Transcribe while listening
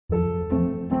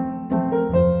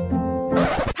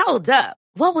Hold up.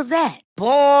 What was that?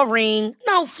 Boring.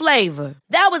 No flavor.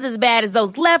 That was as bad as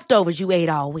those leftovers you ate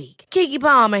all week. Keke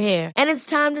Palmer here. And it's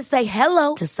time to say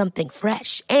hello to something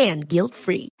fresh and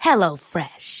guilt-free. Hello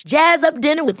Fresh. Jazz up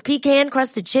dinner with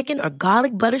pecan-crusted chicken or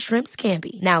garlic butter shrimp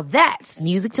scampi. Now that's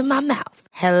music to my mouth.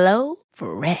 Hello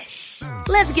Fresh.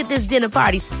 Let's get this dinner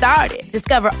party started.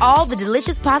 Discover all the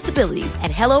delicious possibilities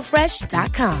at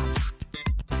HelloFresh.com.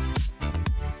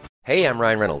 Hey, I'm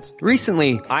Ryan Reynolds.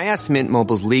 Recently, I asked Mint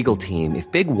Mobile's legal team if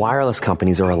big wireless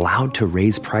companies are allowed to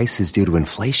raise prices due to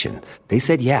inflation. They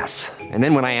said yes. And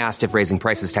then when I asked if raising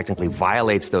prices technically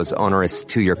violates those onerous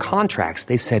 2-year contracts,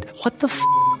 they said, "What the f***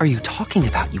 are you talking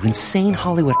about, you insane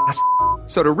Hollywood ass f-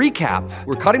 So to recap,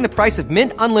 we're cutting the price of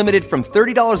Mint Unlimited from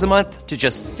 $30 a month to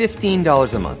just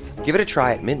 $15 a month. Give it a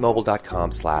try at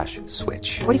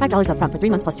mintmobile.com/switch. $45 up front for 3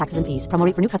 months plus taxes and fees. Promo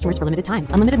rate for new customers for limited time.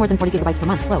 Unlimited more than 40 gigabytes per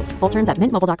month. Slows full terms at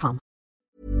mintmobile.com.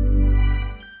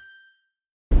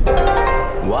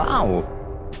 Wow.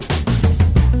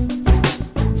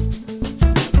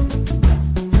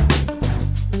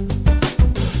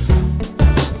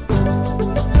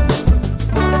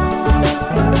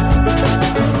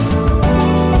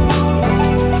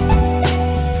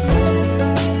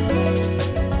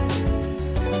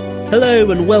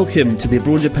 Hello and welcome to the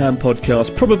Abroad Japan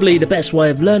podcast, probably the best way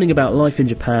of learning about life in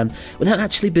Japan without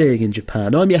actually being in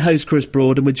Japan. I'm your host, Chris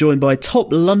Broad, and we're joined by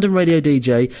top London radio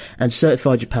DJ and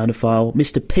certified Japanophile,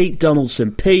 Mr. Pete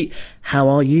Donaldson. Pete, how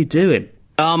are you doing?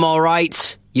 I'm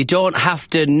alright. You don't have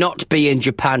to not be in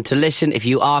Japan to listen. If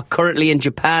you are currently in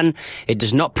Japan, it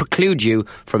does not preclude you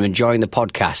from enjoying the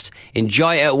podcast.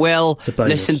 Enjoy it at will.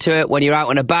 Listen to it when you're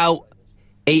out and about,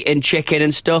 eating chicken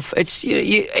and stuff. It's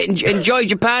you enjoy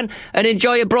Japan and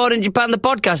enjoy Abroad in Japan, the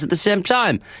podcast, at the same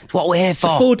time. It's what we're here for.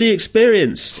 It's a 4D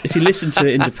experience if you listen to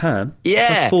it in Japan.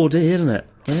 Yeah. It's like 4D, isn't it?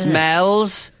 Yeah.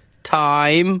 Smells,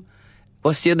 time.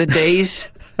 What's the other D's?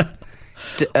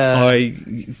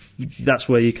 That's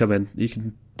where you come in. You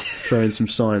can throw in some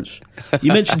science.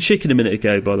 You mentioned chicken a minute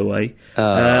ago, by the way.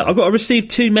 I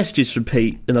received 2 messages from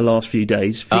Pete in the last few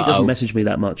days. Pete doesn't message me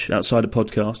that much outside of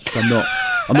podcasts. I'm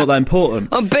not that important.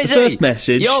 I'm busy. The first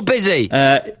message. You're busy.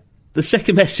 The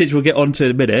second message we'll get on to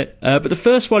in a minute. But the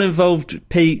first one involved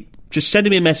Pete just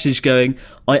sending me a message going,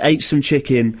 "I ate some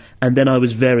chicken and then I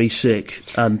was very sick,"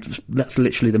 and that's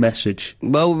literally the message.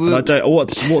 Well, I don't.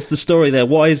 What's the story there?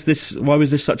 Why was this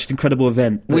such an incredible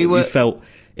event that you felt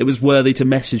it was worthy to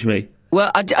message me? Well,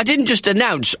 I didn't just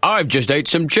announce, "I've just ate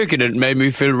some chicken and it made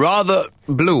me feel rather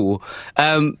blue."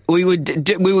 We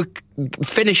were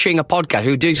finishing a podcast.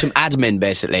 We were doing some admin,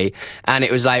 basically, and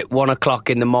it was like 1 o'clock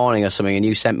in the morning or something, and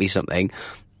you sent me something,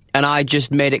 and I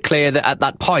just made it clear that at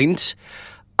that point,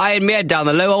 I had my head down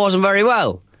the loo, I wasn't very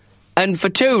well. And for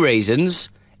 2 reasons.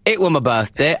 It was my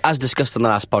birthday, as discussed on the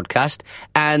last podcast,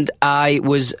 and I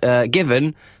was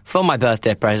given, for my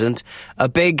birthday present, a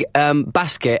big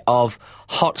basket of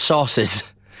hot sauces.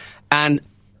 And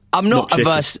I'm not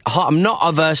averse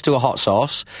to a hot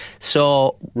sauce,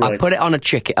 so right. I put it on a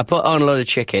chicken. I put on a load of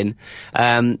chicken,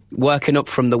 working up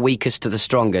from the weakest to the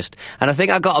strongest. And I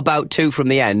think I got about 2 from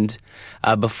the end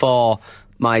before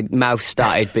my mouth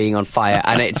started being on fire.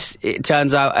 And it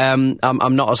turns out I'm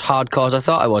not as hardcore as I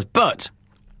thought I was, but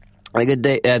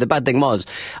the bad thing was,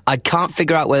 I can't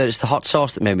figure out whether it's the hot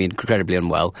sauce that made me incredibly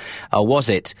unwell, or was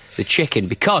it the chicken,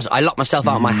 because I locked myself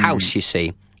out of my house, you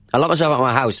see. I locked myself out of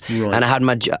my house, right. And I had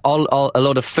a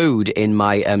load of food in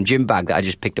my gym bag that I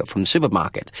just picked up from the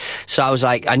supermarket. So I was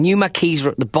like, I knew my keys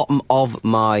were at the bottom of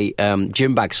my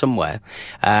gym bag somewhere,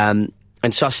 and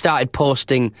so I started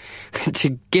posting, to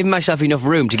give myself enough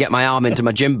room to get my arm into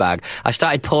my gym bag, I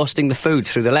started posting the food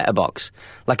through the letterbox,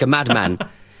 like a madman.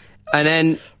 And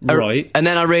then,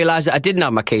 I realised that I didn't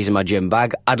have my keys in my gym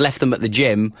bag. I'd left them at the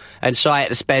gym, and so I had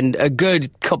to spend a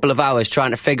good couple of hours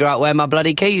trying to figure out where my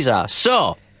bloody keys are.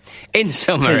 So, in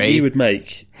summary, you would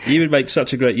make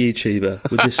such a great YouTuber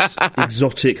with this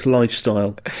exotic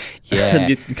lifestyle. Yeah,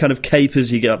 and the kind of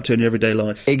capers you get up to in your everyday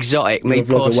life. Exotic. Me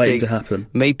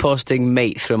posting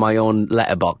meat through my own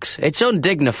letterbox. It's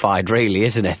undignified, really,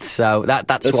 isn't it? So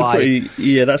that's why.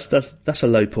 That's a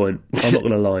low point. I'm not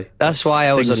going to lie. That's why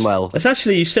I was unwell. It's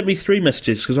actually, you sent me 3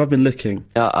 messages because I've been looking.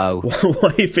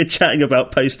 While you've been chatting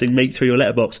about posting meat through your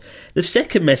letterbox. The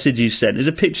second message you sent is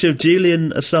a picture of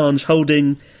Julian Assange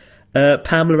holding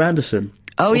Pamela Anderson.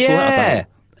 Oh, What's yeah.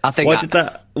 I think why did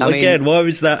that? Why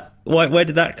was that Where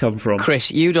did that come from?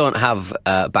 Chris, you don't have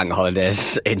bank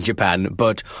holidays in Japan,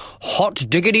 but hot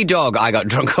diggity dog, I got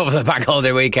drunk over the bank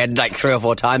holiday weekend like 3 or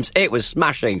 4 times. It was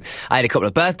smashing. I had a couple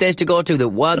of birthdays to go to that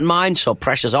weren't mine, so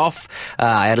pressure's off.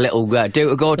 I had a little do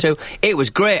to go to. It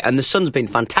was great, and the sun's been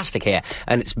fantastic here,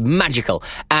 and it's magical.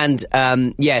 And,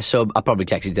 so I probably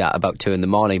texted that about 2 in the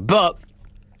morning, but...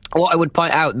 What I would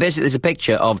point out, basically, there's a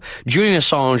picture of Julian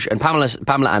Assange and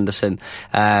Pamela Anderson.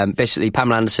 Basically,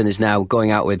 Pamela Anderson is now going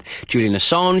out with Julian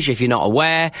Assange, if you're not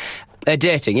aware. They're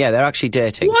dating, yeah, they're actually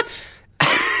dating. What?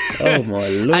 Oh, my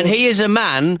Lord. And he is a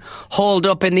man holed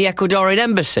up in the Ecuadorian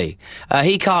embassy.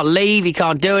 He can't leave, he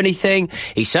can't do anything.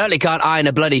 He certainly can't iron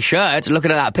a bloody shirt.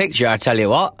 Looking at that picture, I tell you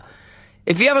what.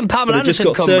 If you haven't Pamela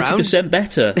Anderson come round... Just got 30%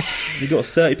 better. You've got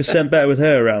 30% better with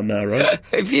her around now, right?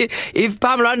 If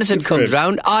Pamela Anderson comes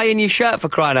round, iron your shirt for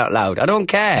crying out loud. I don't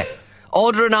care.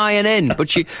 Order an iron in. But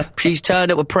she's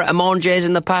turned up with Pret a Manger's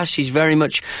in the past. She's very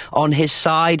much on his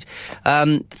side.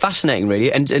 Fascinating,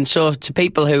 really. And so to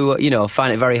people who,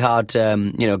 find it very hard,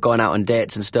 going out on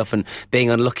dates and stuff and being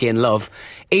unlucky in love,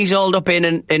 he's holed up in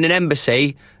an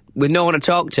embassy with no one to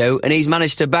talk to, and he's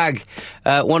managed to bag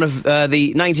one of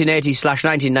the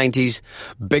 1980s/1990s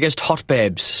biggest hot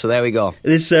babes. So there we go.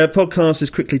 This podcast is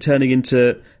quickly turning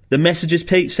into the messages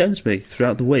Pete sends me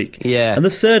throughout the week. Yeah. And the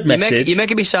third message... You're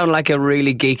making me sound like a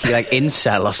really geeky, like,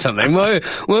 incel or something. Why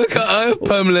can't I have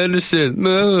Pamela Anderson?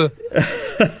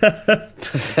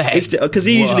 Because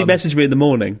he usually messages me in the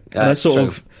morning, and I sort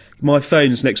of... My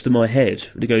phone's next to my head,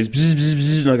 and it goes bzz, bzz,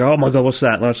 bzz, and I go, oh my God, what's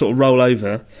that? And I sort of roll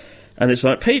over... And it's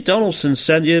like, Pete Donaldson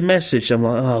sent you a message. I'm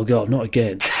like, oh, God, not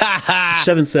again.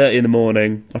 7:30 in the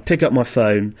morning. I pick up my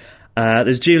phone.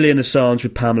 There's Julian Assange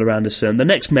with Pamela Anderson. The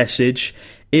next message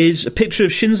is a picture of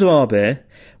Shinzo Abe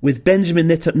with Benjamin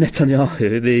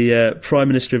Netanyahu, the Prime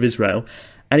Minister of Israel.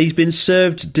 And he's been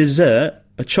served dessert,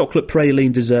 a chocolate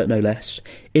praline dessert, no less,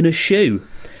 in a shoe.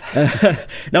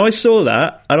 Now, I saw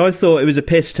that, and I thought it was a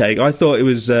piss take. I thought it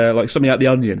was like something out The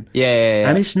Onion. Yeah.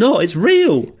 And it's not. It's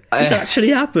real. It's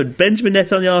actually happened. Benjamin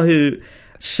Netanyahu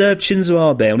served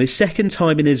Shinzo Abe on his second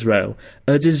time in Israel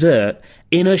a dessert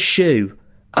in a shoe.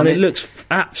 And it looks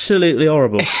absolutely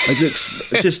horrible. It looks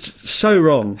just so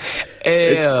wrong.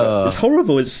 It's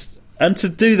horrible. And to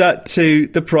do that to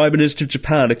the Prime Minister of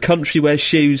Japan, a country where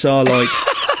shoes are like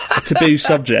a taboo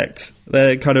subject.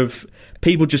 They're kind of...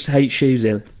 People just hate shoes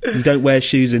in. You don't wear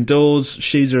shoes indoors.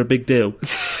 Shoes are a big deal.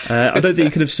 I don't think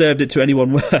you could have served it to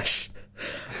anyone worse.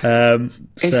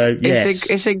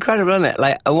 It's incredible, isn't it?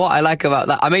 Like, what I like about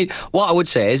that, I mean, what I would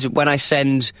say is when I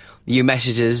send you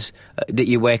messages that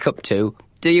you wake up to,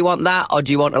 do you want that, or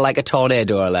do you want a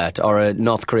tornado alert or a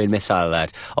North Korean missile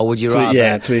alert, or would you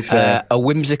rather to be fair, a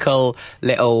whimsical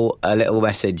little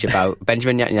message about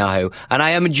Benjamin Netanyahu? And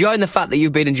I am enjoying the fact that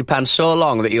you've been in Japan so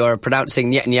long that you are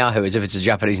pronouncing Netanyahu as if it's a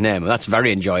Japanese name. That's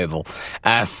very enjoyable.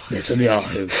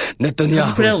 Netanyahu. How do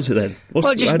you pronounce it then?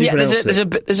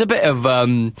 There's a bit of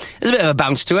a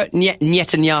bounce to it.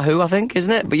 Netanyahu, I think,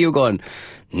 isn't it? But you're going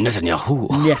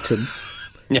Netanyahu.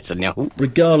 Netanyahu.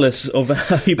 Regardless of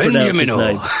how you pronounce his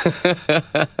name.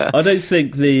 I don't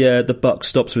think the buck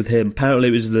stops with him. Apparently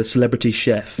it was the celebrity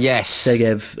chef,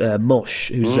 Segev Mosh,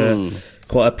 who's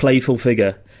quite a playful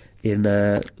figure in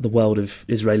the world of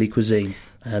Israeli cuisine.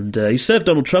 And he served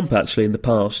Donald Trump, actually, in the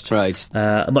past. Right.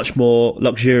 A much more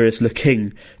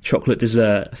luxurious-looking chocolate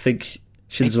dessert. I think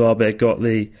Shinzo Abe got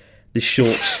the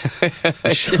short...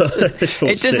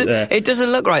 It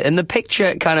doesn't look right, and the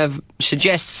picture kind of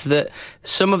suggests that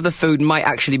some of the food might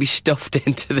actually be stuffed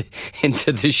into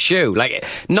the shoe, like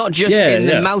not just in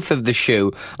the mouth of the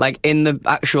shoe, like in the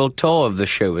actual toe of the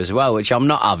shoe as well, which I'm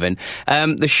not having.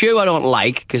 The shoe I don't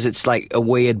like because it's like a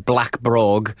weird black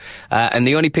brogue, and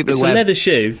the only people who wear a leather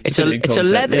shoe. It's a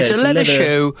leather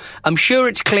shoe. I'm sure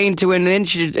it's clean to an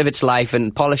inch of its life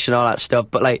and polished and all that stuff,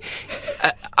 but like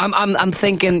I'm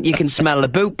thinking you can smell the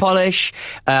boot polish.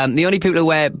 The only people who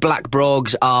wear black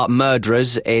brogues are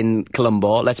murderers in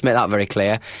Colombo. Let's make that very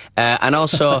clear. And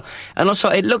also,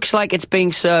 it looks like it's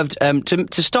being served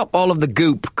to stop all of the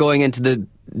goop going into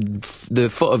the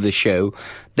foot of the shoe.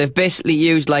 They've basically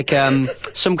used like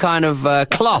some kind of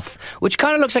cloth, which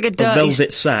kind of looks like a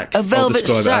velvet sack. A velvet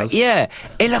sack, yeah.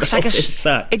 It looks like a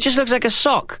sack. It just looks like a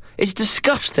sock. It's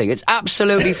disgusting. It's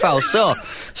absolutely foul. So,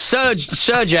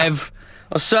 Sergev,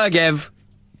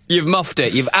 you've muffed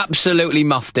it. You've absolutely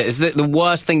muffed it. It's the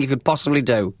worst thing you could possibly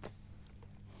do.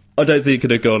 I don't think it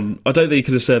could have gone. I don't think you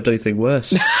could have served anything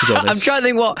worse, to be honest. I'm trying to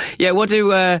think what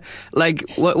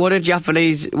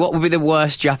would be the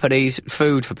worst Japanese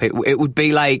food for people? It would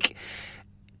be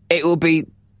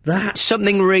That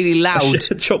Something really loud.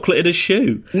 chocolate in a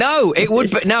shoe. No, it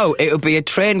would be a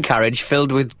train carriage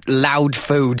filled with loud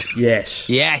food. Yes.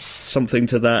 Yes. Something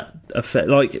to that effect.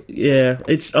 Like, yeah,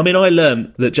 I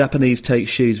learned that Japanese take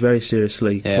shoes very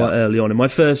seriously quite early on. In my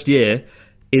first year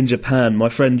in Japan, my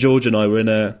friend George and I we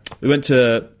went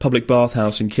to a public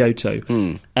bathhouse in Kyoto,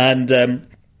 and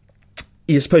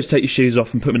you're supposed to take your shoes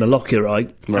off and put them in a locker,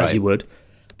 right? As you would.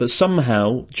 But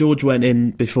somehow, George went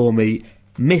in before me,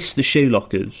 missed the shoe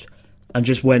lockers, and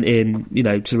just went in,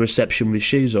 to the reception with his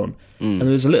shoes on. And there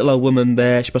was a little old woman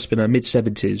there, she must have been in her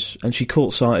mid-70s, and she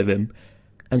caught sight of him,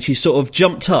 and she sort of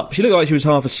jumped up. She looked like she was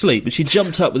half asleep, but she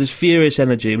jumped up with this furious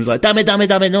energy and was like, dame,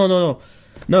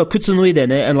 no, kutsunui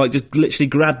then, and just literally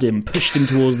grabbed him, pushed him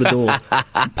towards the door,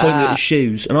 and pointed at his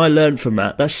shoes. And I learned from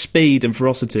that speed and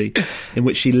ferocity in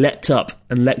which she leapt up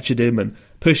and lectured him and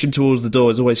pushed him towards the door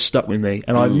has always stuck with me,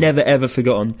 and I've never ever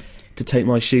forgotten to take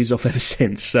my shoes off ever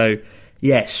since. So,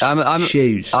 yes,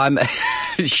 shoes.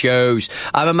 Shoes.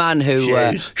 I'm a man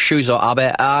who shoes or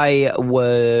abe. I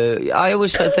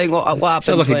always think what happens.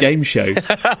 Sounds like a game show.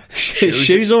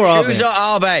 Shoes or abe? Shoes or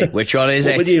abe? Which one is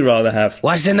What would you rather have?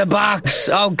 What's in the box?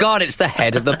 Oh God, it's the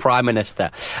head of the Prime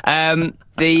Minister. So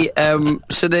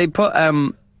they put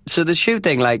so the shoe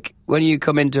thing, like when you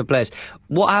come into a place,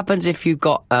 what happens if you've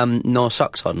got no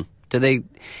socks on?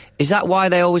 Is that why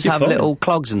they always have little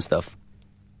clogs and stuff?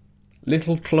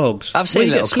 Little clogs. I've seen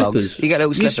little clogs. You get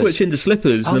little slippers. You switch into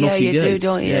slippers and then off you go. You do,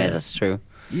 don't you? Yeah, that's true.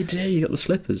 You do, you got the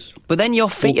slippers. But then your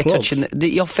feet are touching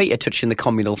the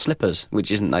communal slippers,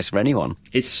 which isn't nice for anyone.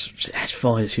 It's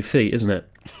fine, it's your feet, isn't it?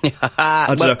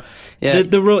 I don't know. Yeah.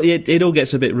 It all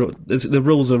gets a bit... The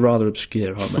rules are rather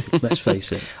obscure, aren't they? Let's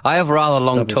face it. I have rather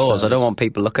long toes. I don't want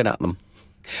people looking at them.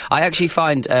 I actually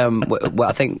find,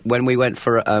 I think when we went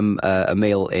for a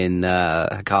meal in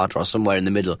Hakata or somewhere in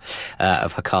the middle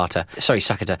of Sakata,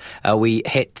 we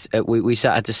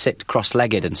had to sit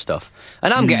cross-legged and stuff.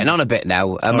 And I'm getting on a bit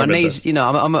now. My knees,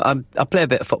 I play a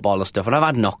bit of football and stuff, and I've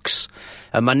had knocks.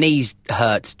 And my knees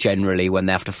hurt generally when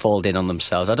they have to fold in on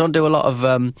themselves. I don't do a lot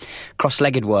of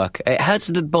cross-legged work. It hurts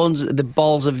the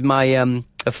balls of my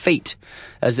feet.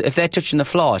 As if they're touching the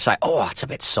floor, it's like, oh, it's a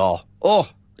bit sore. Oh.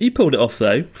 You pulled it off,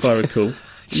 though, if I recall.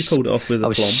 You pulled it off with a plum. I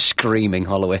was screaming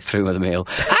all the way through with the meal.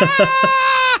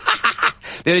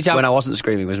 The only time when I wasn't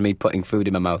screaming was me putting food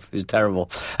in my mouth. It was terrible.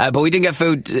 But we didn't get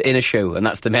food in a shoe, and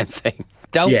that's the main thing.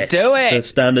 Don't do it!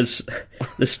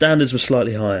 The standards were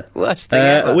slightly higher. Worst thing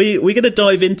ever. We're going to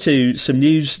dive into some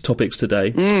news topics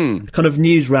today. Kind of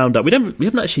news roundup. We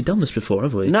haven't actually done this before,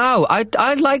 have we? No,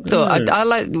 I like though. I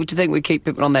like to think we keep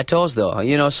people on their toes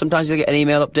though. Sometimes you'll get an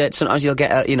email update. Sometimes you'll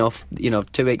get a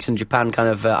 2 weeks in Japan kind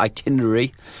of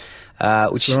itinerary.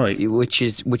 Which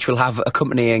will have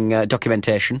accompanying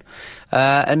documentation.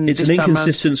 And it's an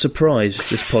inconsistent surprise,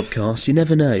 this podcast. You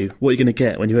never know what you're going to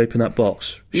get when you open that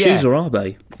box. Yeah. Shoes or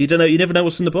abe? You don't know. You never know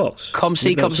what's in the box. Come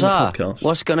see, come sa.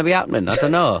 What's going to be happening? I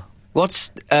don't know.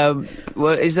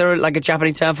 Is there like a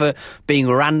Japanese term for being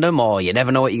random, or you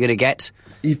never know what you're going to get?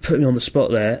 You've put me on the spot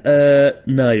there.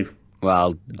 No.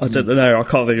 Well, I don't know. I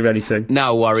can't think of anything.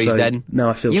 No worries then. No,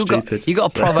 I feel stupid. You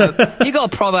got a proverb. You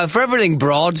got a proverb for everything,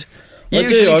 Broad. I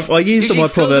do. I used all my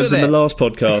proverbs in the last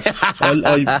podcast.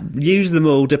 I used them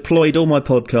all, deployed all my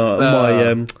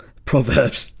proverbs,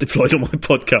 deployed all my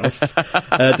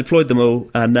podcasts, deployed them all,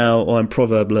 and now I'm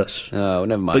proverbless. Oh,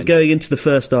 never mind. But going into the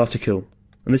first article,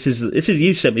 and this is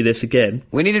you sent me this again.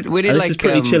 We need this is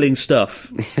pretty chilling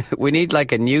stuff. We need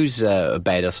like a news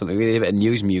bed or something. We need a bit of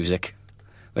news music,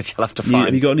 which I'll have to find.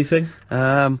 Have you got anything?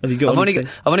 Have you got anything?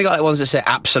 I've only got like ones that say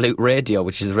Absolute Radio,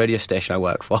 which is the radio station I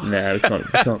work for. No, you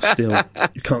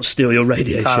can't steal your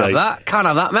radio show. Can't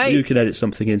have that, mate. You can edit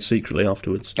something in secretly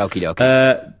afterwards. Okie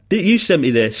dokie. You sent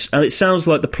me this, and it sounds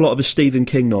like the plot of a Stephen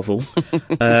King novel.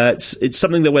 It's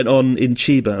something that went on in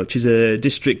Chiba, which is a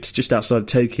district just outside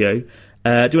Tokyo. Do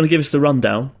you want to give us the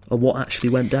rundown of what actually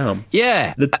went down?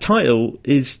 Yeah. The title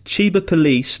is Chiba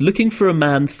Police Looking for a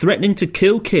Man Threatening to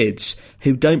Kill Kids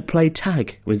Who Don't Play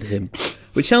Tag with Him.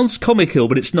 Which sounds comical,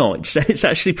 but it's not. It's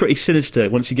actually pretty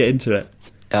sinister once you get into it.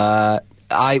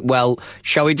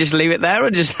 Shall we just leave it there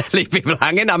and just leave people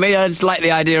hanging? I mean, it's like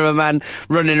the idea of a man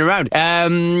running around.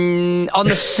 On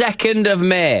the 2nd of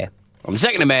May... On the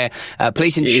 2nd of May,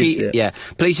 police in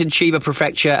Chiba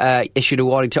Prefecture issued a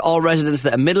warning to all residents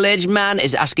that a middle-aged man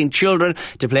is asking children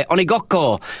to play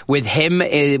onigokko with him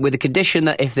with the condition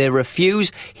that if they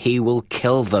refuse, he will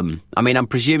kill them. I mean, I'm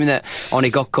presuming that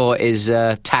onigokko is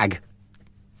tag.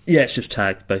 Yeah, it's just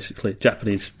tag, basically.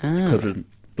 Japanese equivalent.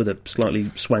 with a slightly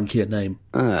swankier name.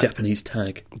 Japanese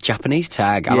tag. Japanese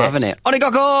tag, I'm Yes. having it.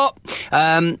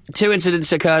 Onigoko! 2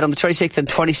 incidents occurred on the 26th and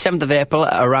 27th of April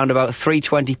at around about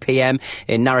 3:20pm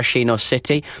in Narashino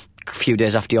City. A few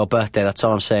days after your birthday, that's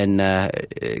all I'm saying,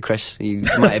 Chris. You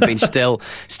might have been still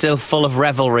full of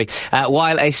revelry.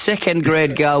 While a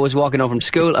second-grade girl was walking home from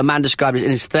school, a man described as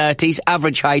in his 30s,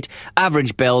 average height,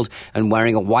 average build, and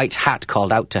wearing a white hat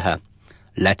called out to her.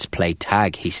 "Let's play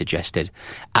tag," he suggested,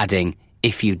 adding,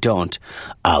 "If you don't,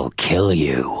 I'll kill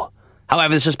you."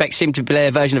 However, the suspect seemed to play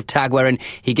a version of tag wherein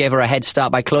he gave her a head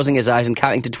start by closing his eyes and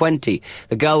counting to 20.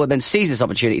 The girl would then seize this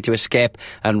opportunity to escape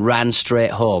and ran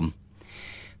straight home.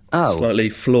 Oh. Slightly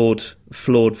flawed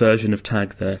version of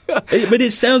tag there. But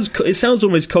it sounds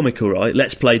almost comical, right?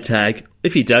 Let's play tag.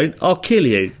 If you don't, I'll kill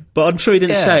you. But I'm sure he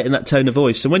didn't say it in that tone of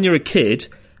voice. So when you're a kid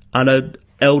and an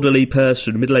elderly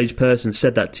person, middle-aged person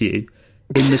said that to you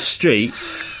in the street,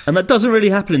 and that doesn't really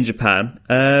happen in Japan,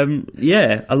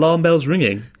 alarm bells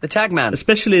ringing. The tag man.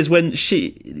 Especially as when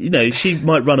she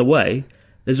might run away.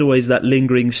 There's always that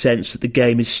lingering sense that the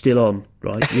game is still on,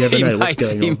 right? You never know what's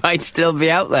going on. He might still be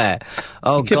out there.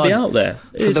 Oh, he could God. be out there.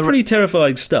 It's pretty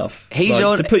terrifying stuff.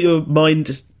 To put your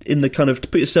mind in the to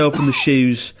put yourself in the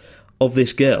shoes of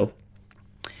this girl,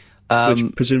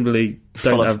 which presumably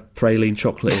don't have praline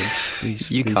chocolate in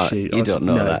these You can't. shoes. You don't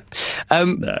know that.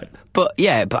 No. But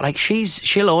like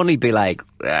she'll only be like,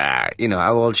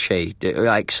 how old's she?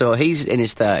 Like, so he's in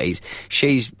his 30s.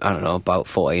 She's, I don't know, about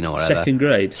 14 or whatever. Second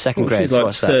grade. Second grade. She's like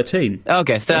what's that? 13.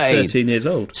 Okay, 13. 13 years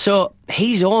old. So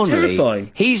he's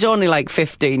terrifying. He's only like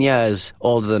 15 years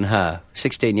older than her,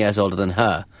 16 years older than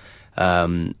her,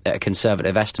 at a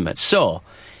conservative estimate. So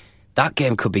that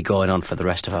game could be going on for the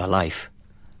rest of her life.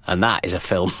 And that is a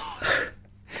film.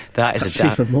 That's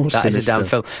a damn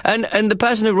film. And the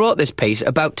person who wrote this piece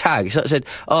about tag sort of said,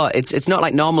 it's not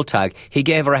like normal tag. He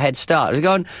gave her a head start. He's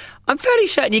going, I'm fairly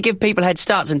certain you give people head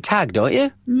starts in tag, don't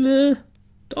you? No.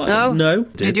 No.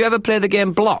 Did you ever play the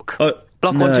game Block?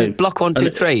 Block no. Block 1, 2,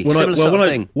 3. Similar sort of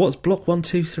thing. What's Block 1,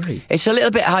 2, 3? It's a little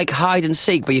bit like hide and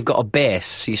seek, but you've got a base.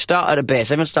 So you start at a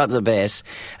base. Everyone starts at a base.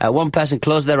 One person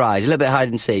closes their eyes. A little bit hide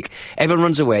and seek. Everyone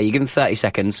runs away. You give them 30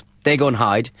 seconds. They go and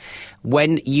hide.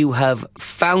 When you have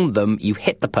found them, you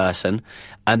hit the person,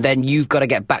 and then you've got to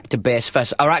get back to base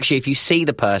first. Or actually, if you see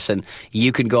the person,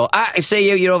 you can go, I see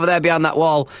you, you're over there behind that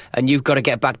wall, and you've got to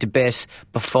get back to base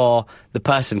before the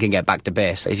person can get back to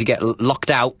base. If you get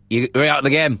locked out, you're out of the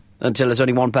game until there's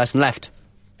only one person left.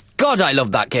 God, I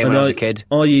loved that game when I was a kid.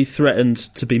 Are you threatened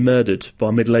to be murdered by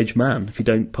a middle-aged man if you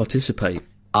don't participate?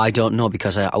 I don't know,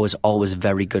 because I was always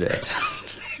very good at it.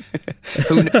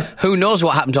 Who knows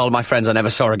what happened to all of my friends I never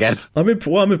saw again. I'm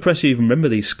impressed you even remember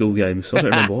these school games. I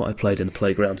don't remember what I played in the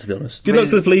playground, to be honest. Good luck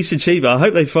to the police in Chiba. I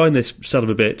hope they find this son of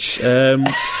a bitch.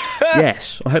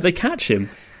 Yes, I hope they catch him.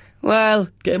 Well,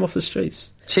 get him off the streets.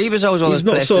 Chiba's always one of those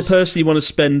places. He's not the sort of person you want to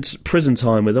spend prison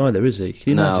time with either, is he?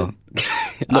 Can you imagine?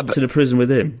 Locked in a prison with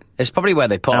him. It's probably where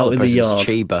they put all the prisons,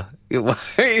 Chiba.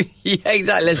 Yeah,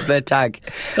 exactly. Let's play tag.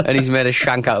 And he's made a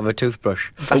shank out of a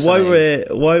toothbrush. While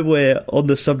we're on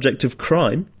the subject of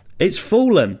crime, it's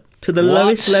fallen to the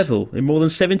lowest level in more than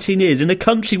 17 years. In a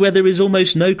country where there is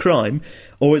almost no crime,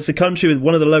 or it's the country with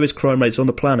one of the lowest crime rates on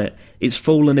the planet, it's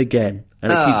fallen again.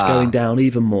 And it keeps going down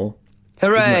even more.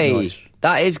 Hooray! Isn't that nice?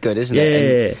 That is good, isn't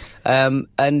it?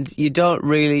 And you don't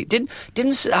really...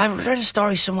 Didn't I read a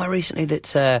story somewhere recently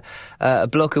that a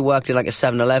bloke who worked in like a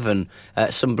 7-Eleven,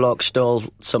 some bloke stole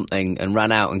something and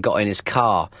ran out and got in his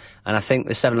car. And I think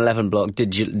the 7-Eleven bloke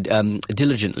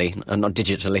diligently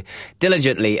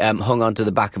hung onto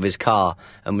the back of his car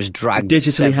and was dragged...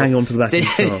 hang onto the back of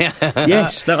his car.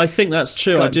 Yes, I think that's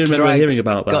true. I do remember hearing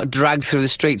about that. Got dragged through the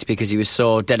streets because he was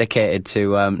so dedicated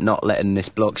to not letting this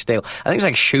bloke steal. I think it was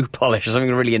like shoe polish or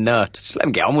something really inert. Just let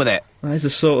him get on with it. There's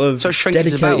a sort of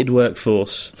dedicated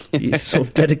workforce. Sort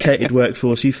of dedicated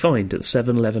workforce you find at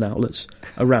 7-Eleven outlets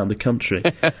around the country.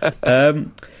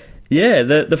 The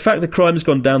fact that crime's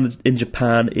gone down in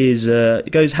Japan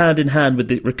goes hand in hand with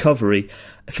the recovery.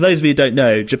 For those of you who don't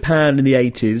know, Japan in the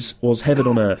 80s was heaven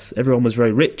on earth. Everyone was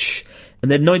very rich.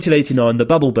 And then 1989, the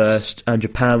bubble burst and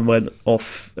Japan went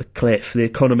off a cliff. The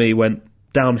economy went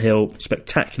downhill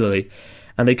spectacularly.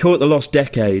 And they call it the lost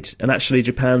decade. And actually,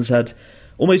 Japan's had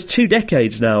almost 2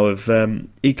 decades now of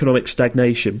economic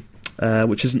stagnation,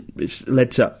 which it's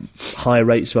led to higher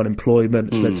rates of unemployment.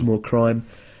 It's led to more crime.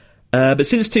 But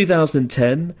since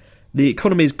 2010, the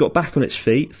economy's got back on its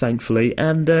feet, thankfully.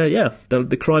 And,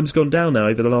 the crime's gone down now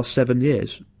over the last 7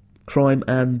 years. Crime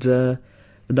and the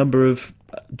number of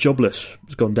jobless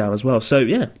has gone down as well. So,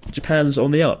 Japan's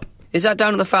on the up. Is that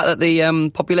down to the fact that the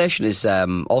population is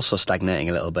also stagnating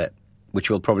a little bit? which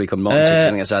we'll probably come on to, 'cause I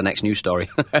think that's our next news story.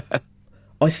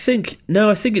 I think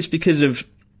it's because of...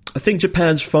 I think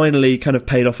Japan's finally kind of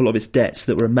paid off a lot of its debts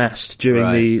that were amassed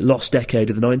during the lost decade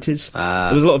of the 90s.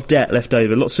 There was a lot of debt left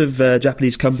over. Lots of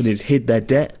Japanese companies hid their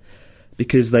debt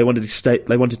because they wanted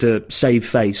to save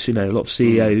face. You know, a lot of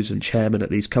CEOs and chairmen at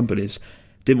these companies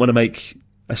didn't want to make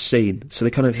a scene, so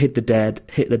they kind of hid the dead.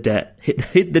 Hid the dead. Oh,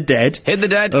 Hide the dead.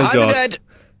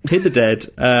 Hid the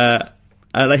dead.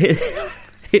 And they hit.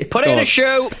 Put in a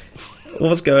shoe.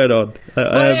 What's going on?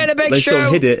 They sort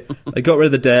of hid it. They got rid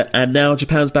of the debt, and now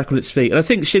Japan's back on its feet. And I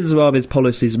think Shinzo Abe's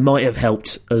policies might have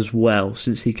helped as well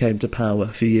since he came to power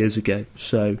a few years ago.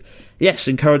 So, yes,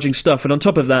 encouraging stuff. And on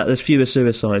top of that, there's fewer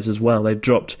suicides as well. They've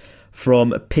dropped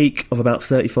from a peak of about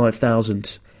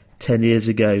 35,000 10 years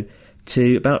ago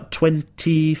to about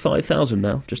 25,000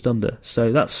 now, just under.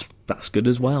 So that's good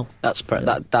as well.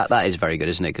 That is very good,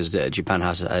 isn't it? Because Japan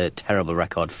has a terrible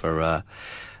record for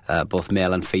both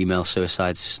male and female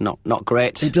suicides. Not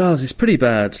great. It does. It's pretty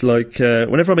bad. Like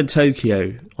whenever I'm in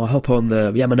Tokyo, I hop on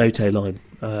the Yamanote line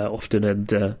often,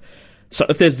 and so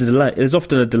if there's a delay, there's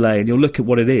often a delay, and you'll look at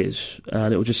what it is,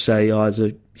 and it will just say, "Oh, it's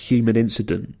a human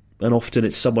incident." And often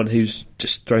it's someone who's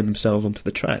just thrown themselves onto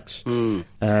the tracks.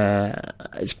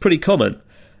 It's pretty common.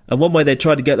 And one way they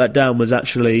tried to get that down was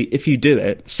actually, if you do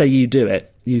it, say you do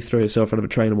it, you throw yourself in front of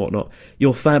a train and whatnot,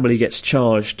 your family gets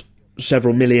charged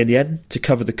several million yen to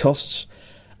cover the costs.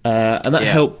 And that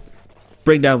helped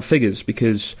bring down figures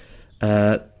because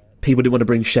people didn't want to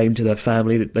bring shame to their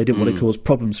family. They didn't want to cause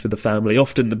problems for the family.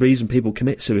 Often the reason people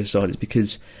commit suicide is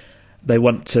because they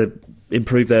want to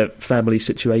improve their family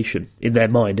situation, in their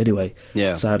mind anyway,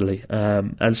 sadly.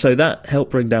 And so that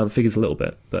helped bring down figures a little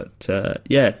bit. But,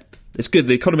 it's good.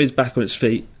 The economy is back on its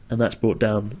feet, and that's brought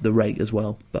down the rate as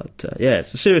well. But,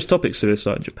 it's a serious topic,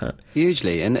 suicide in Japan.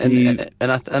 Hugely. And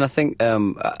I think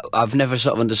I've never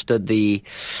sort of understood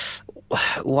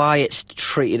why it's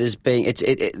treated as being...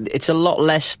 It's a lot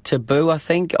less taboo, I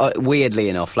think, weirdly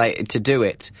enough. Like, to do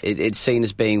it's seen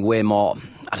as being way more...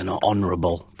 I don't know,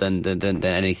 honourable than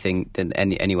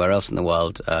anywhere else in the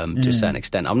world to a certain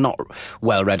extent. I'm not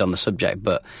well read on the subject,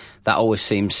 but that always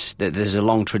seems that there's a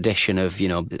long tradition of, you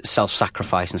know,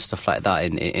 self-sacrifice and stuff like that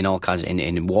in all kinds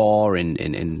in war,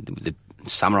 in the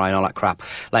samurai and all that crap.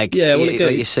 Like,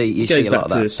 you see a lot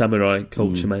of that. To samurai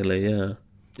culture mainly. Yeah,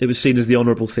 it was seen as the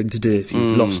honourable thing to do. If you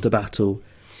lost a battle,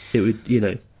 it would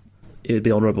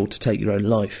be honourable to take your own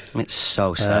life. It's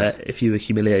so sad if you were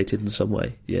humiliated in some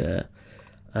way. Yeah.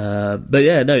 But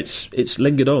yeah, no, it's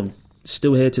lingered on. It's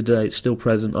still here today. It's still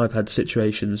present. I've had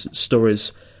stories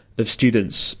of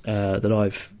students that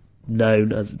I've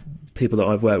known, as people that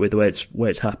I've worked with, where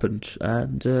it's happened,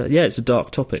 and it's a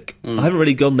dark topic. I haven't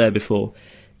really gone there before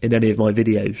in any of my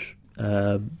videos,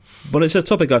 but it's a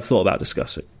topic I've thought about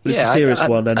discussing. It's a serious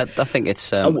one, and I think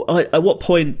it's. At what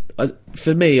point,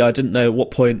 for me, I didn't know at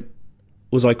what point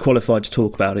was I qualified to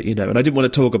talk about it, you know, and I didn't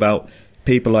want to talk about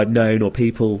people I'd known or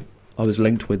people I was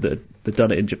linked with that had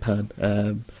done it in Japan.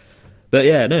 But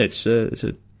yeah, no, it's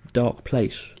a dark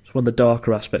place. It's one of the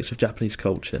darker aspects of Japanese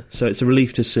culture. So it's a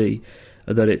relief to see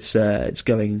that it's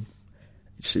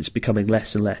becoming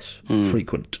less and less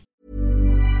frequent.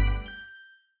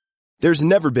 There's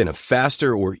never been a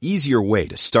faster or easier way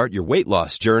to start your weight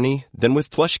loss journey than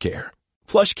with PlushCare.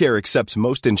 PlushCare accepts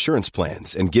most insurance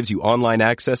plans and gives you online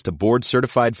access to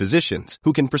board-certified physicians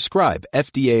who can prescribe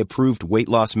FDA-approved weight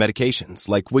loss medications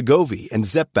like Wegovy and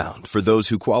Zepbound for those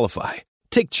who qualify.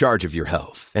 Take charge of your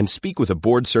health and speak with a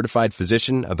board-certified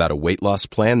physician about a weight loss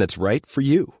plan that's right for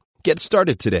you. Get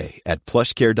started today at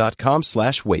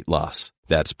plushcare.com/weightloss.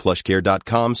 That's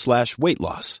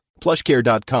plushcare.com/weightloss.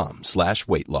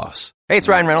 plushcare.com/weightloss. Hey, it's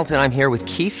Ryan Reynolds, and I'm here with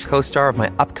Keith, co-star of my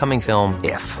upcoming film,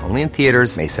 If, only in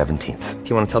theaters May 17th. Do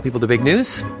you want to tell people the big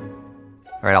news?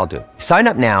 All right, I'll do it. Sign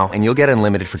up now and you'll get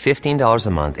unlimited for $15 a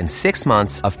month and 6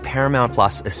 months of Paramount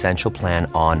Plus Essential Plan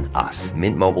on us.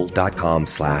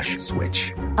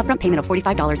 MintMobile.com/switch. Upfront payment of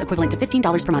 $45 equivalent to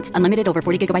 $15 per month. Unlimited over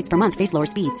 40 gigabytes per month. Face lower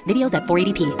speeds. Videos at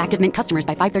 480p. Active Mint customers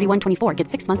by 531.24 get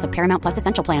 6 months of Paramount Plus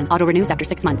Essential Plan. Auto renews after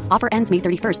 6 months. Offer ends May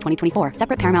 31st, 2024.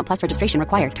 Separate Paramount Plus registration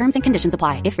required. Terms and conditions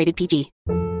apply if rated PG.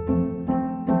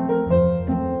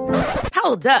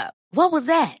 Hold up. What was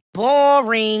that?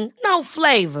 Boring. No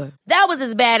flavor. That was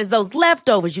as bad as those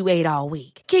leftovers you ate all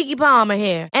week. Keke Palmer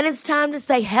here, and it's time to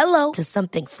say hello to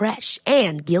something fresh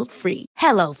and guilt-free.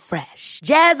 Hello Fresh.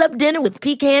 Jazz up dinner with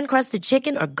pecan-crusted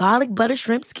chicken or garlic butter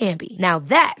shrimp scampi. Now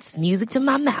that's music to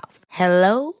my mouth.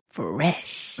 Hello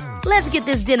Fresh. Let's get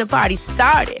this dinner party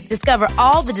started. Discover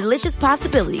all the delicious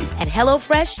possibilities at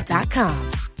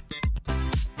HelloFresh.com.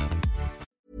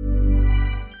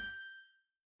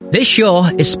 This show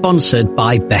is sponsored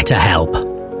by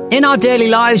BetterHelp. In our daily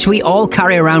lives, we all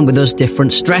carry around with us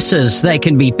different stressors. They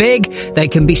can be big, they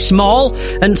can be small,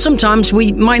 and sometimes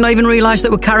we might not even realise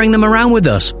that we're carrying them around with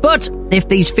us. But if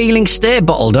these feelings stay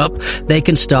bottled up, they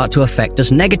can start to affect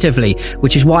us negatively,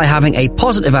 which is why having a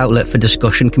positive outlet for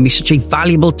discussion can be such a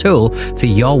valuable tool for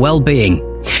your well-being.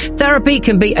 Therapy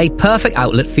can be a perfect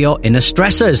outlet for your inner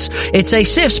stressors. It's a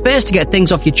safe space to get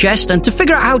things off your chest and to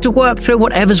figure out how to work through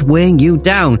whatever's weighing you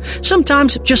down.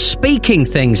 Sometimes just speaking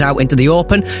things out into the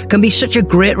open can be such a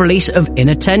great release of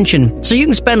inner tension, so you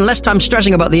can spend less time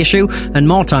stressing about the issue and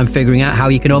more time figuring out how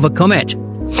you can overcome it.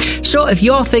 So if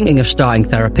you're thinking of starting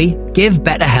therapy, give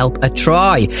BetterHelp a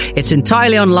try. It's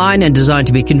entirely online and designed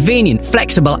to be convenient,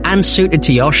 flexible and suited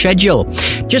to your schedule.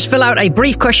 Just fill out a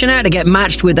brief questionnaire to get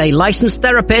matched with a licensed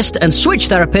therapist and switch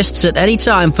therapists at any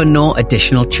time for no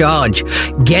additional charge.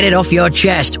 Get it off your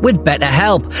chest with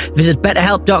BetterHelp. Visit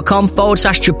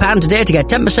betterhelp.com/Japan today to get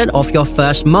 10% off your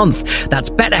first month. That's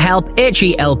BetterHelp,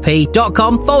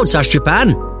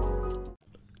 HELP.com/Japan.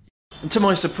 And to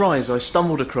my surprise, I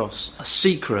stumbled across a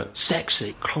secret,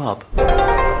 sexy club.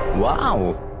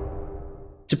 Wow.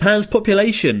 Japan's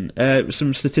population,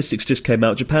 some statistics just came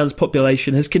out. Japan's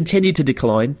population has continued to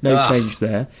decline. No change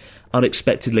there,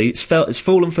 unexpectedly. It's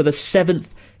fallen for the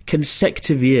 7th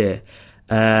consecutive year.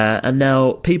 And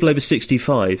now people over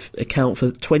 65 account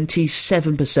for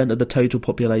 27% of the total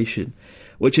population,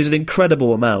 which is an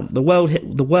incredible amount. The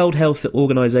World Health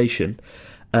Organization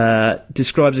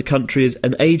describes a country as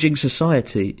an ageing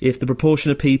society if the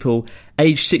proportion of people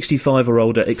aged 65 or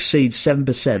older exceeds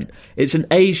 7%. It's an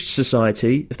aged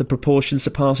society if the proportion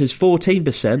surpasses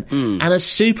 14%, and a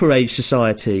super-aged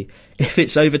society if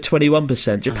it's over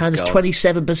 21%. Japan's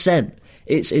 27%.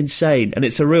 It's insane, and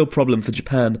it's a real problem for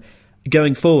Japan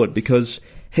going forward, because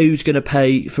who's going to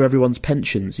pay for everyone's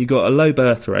pensions? You've got a low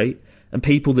birth rate and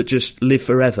people that just live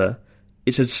forever.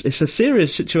 It's a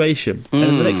serious situation, and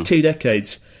in the next 2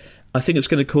 decades, I think it's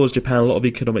going to cause Japan a lot of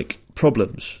economic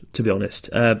problems, to be honest.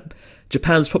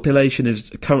 Japan's population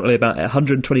is currently about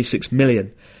 126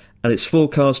 million, and it's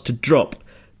forecast to drop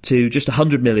to just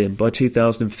 100 million by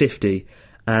 2050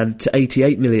 and to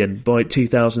 88 million by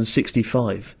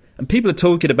 2065. And people are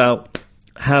talking about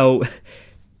how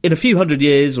in a few hundred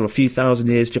years or a few thousand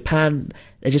years, Japan,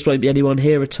 there just won't be anyone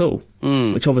here at all,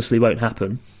 which obviously won't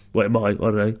happen. Well, it might, I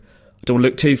don't know. I don't want to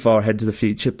look too far ahead to the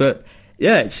future, but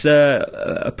yeah, it's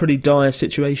a pretty dire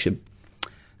situation.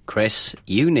 Chris,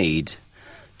 you need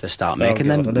to start making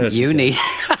them. You need.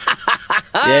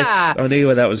 Yes, I knew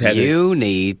where that was headed. You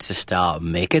need to start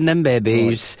making them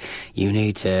babies. Right. You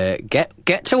need to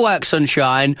get to work,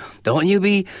 sunshine. Don't you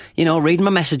be, reading my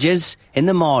messages in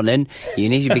the morning. You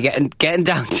need to be getting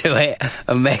down to it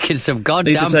and making some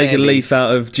goddamn babies. Need to take a leaf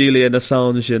out of Julian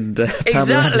Assange and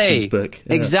Pamela Anderson's book.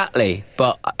 Yeah. Exactly.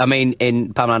 But, I mean,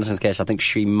 in Pamela Anderson's case, I think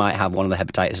she might have one of the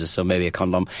hepatitis, so maybe a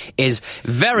condom is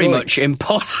very much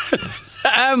important.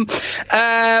 I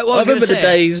remember the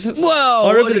days. Whoa!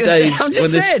 I remember the days when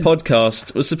this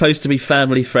podcast was supposed to be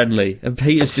family friendly, and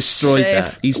Peter's destroyed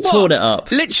that. He's torn it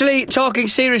up. Literally talking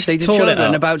seriously to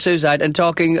children about suicide, and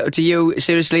talking to you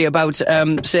seriously about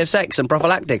safe sex and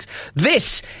prophylactics.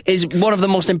 This is one of the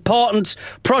most important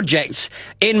projects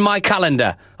in my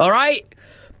calendar. All right.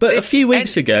 But a few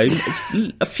weeks ago,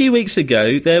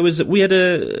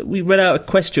 we read out a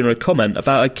question or a comment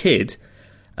about a kid.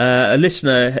 A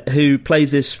listener who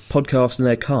plays this podcast in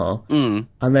their car, and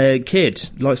their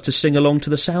kid likes to sing along to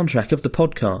the soundtrack of the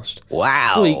podcast.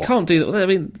 Wow. Well, you can't do that. I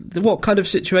mean, what kind of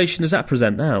situation does that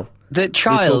present now? The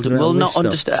child will not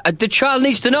understand. The child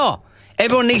needs to know.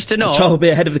 Everyone needs to know. The child will be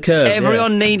ahead of the curve.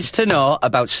 Everyone needs to know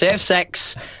about safe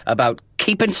sex, about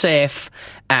keeping safe,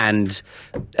 and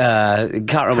can't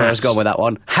remember where I was going with that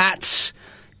one. Hats.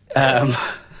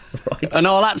 Right. And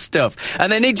all that stuff.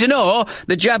 And they need to know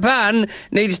that Japan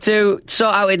needs to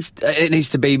sort out it needs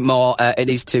to be more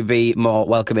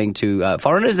welcoming to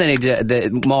foreigners. They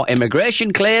need more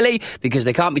immigration, clearly, because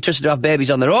they can't be trusted to have babies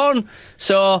on their own.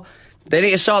 So they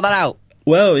need to sort that out.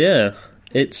 Well, yeah.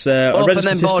 It's I read a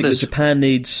statistic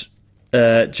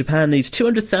that Japan needs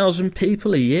 200,000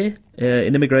 people a year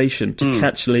in immigration to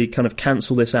actually kind of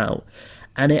cancel this out.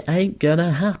 And it ain't gonna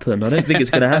happen. I don't think it's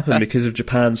gonna happen because of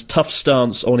Japan's tough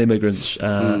stance on immigrants.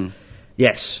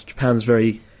 Yes, Japan's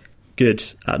very good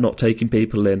at not taking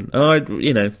people in.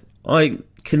 And I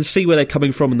can see where they're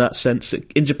coming from in that sense.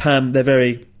 In Japan, they're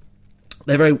very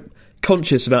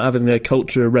conscious about having their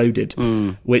culture eroded,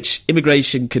 which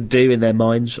immigration could do in their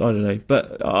minds. I don't know,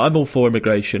 but I'm all for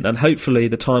immigration, and hopefully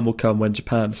the time will come when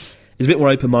Japan is a bit more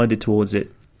open-minded towards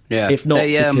it. Yeah, if not,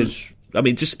 because I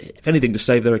mean, just if anything, to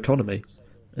save their economy.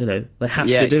 You know, they have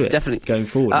to do it definitely going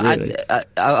forward, really.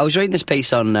 I was reading this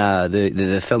piece on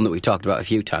the film that we talked about a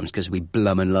few times because we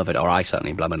blummin' love it, or I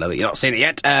certainly blummin' love it. You've not seen it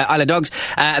yet, Isle of Dogs.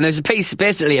 And there's a piece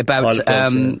basically about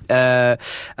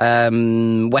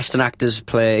Western actors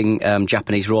playing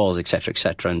Japanese roles, etc.,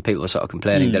 etc., and people are sort of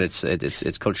complaining that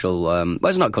it's cultural... well,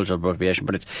 it's not cultural appropriation,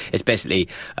 but it's basically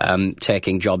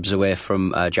taking jobs away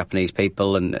from Japanese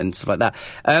people and stuff like that.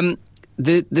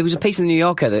 There was a piece in the New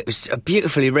Yorker that was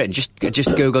beautifully written. Just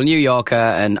Google New Yorker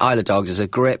and Isle of Dogs. There's a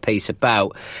great piece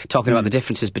about talking about the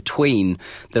differences between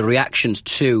the reactions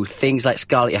to things like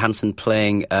Scarlett Johansson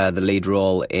playing the lead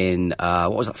role in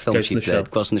what was that film she played?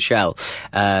 Ghost in the Shell.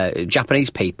 Japanese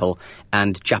people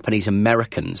and Japanese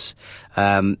Americans.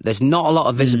 There's not a lot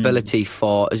of visibility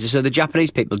so the Japanese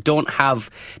people don't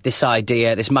have this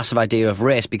massive idea of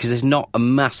race because there's not a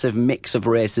massive mix of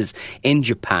races in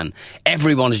Japan.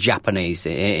 Everyone's Japanese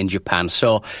in Japan,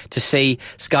 so to see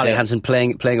Scarlett Johansson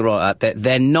playing a role like that,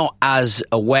 they're not as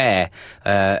aware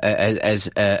as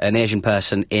an Asian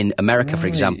person in America, for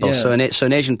example. Yeah. So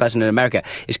an Asian person in America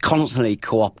is constantly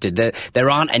co-opted. There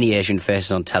aren't any Asian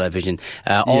faces on television.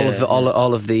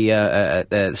 All of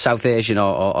the South Asian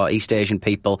or East Asian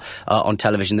people on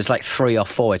television, there's like 3 or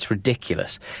 4. It's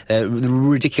ridiculous.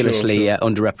 Ridiculously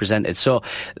underrepresented. So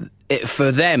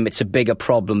for them, it's a bigger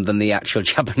problem than the actual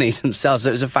Japanese themselves. So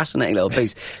it was a fascinating little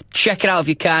piece. Check it out if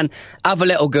you can. Have a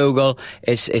little Google.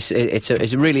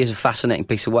 It really is a fascinating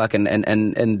piece of work. And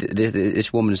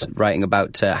this woman's writing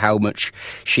about how much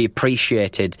she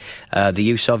appreciated the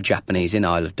use of Japanese in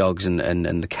Isle of Dogs and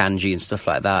the kanji and stuff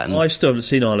like that. And I still haven't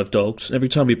seen Isle of Dogs. Every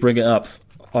time we bring it up,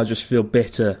 I just feel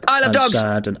bitter and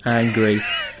sad and angry.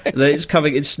 It's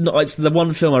coming. It's the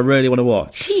one film I really want to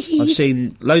watch. I've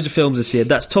seen loads of films this year.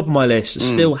 That's top of my list. It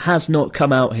still has not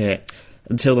come out here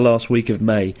until the last week of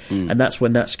May, and that's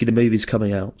when Natsuki the movie's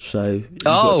coming out. So you've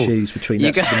got to choose between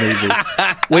Natsuki the movie.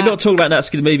 We're not talking about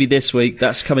Natsuki the movie this week.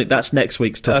 That's coming. That's next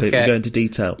week's topic. Okay. We'll go into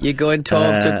detail. You're going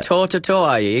toe to toe,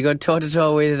 are you? You're going toe to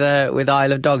toe with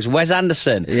Isle of Dogs. Wes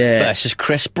Anderson versus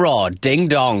Chris Broad. Ding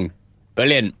dong.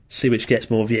 Brilliant. See which gets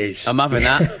more views. I'm having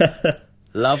that.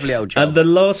 Lovely old job. And the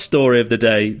last story of the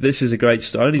day, this is a great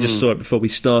story. I only just saw it before we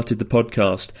started the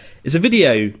podcast. It's a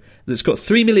video that's got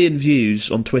 3 million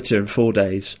views on Twitter in 4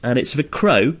 days, and it's of a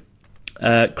crow.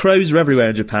 Crows are everywhere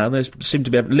in Japan. They seem to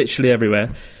be literally everywhere.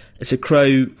 It's a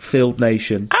crow-filled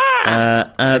nation.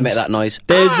 And they make that noise.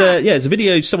 There's a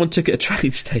video someone took at a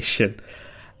train station,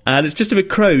 and it's just of a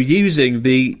crow using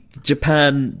the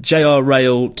Japan JR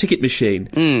Rail ticket machine.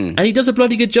 And he does a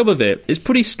bloody good job of it. It's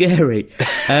pretty scary.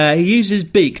 He uses his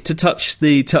beak to touch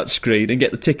the touchscreen and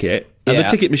get the ticket. And the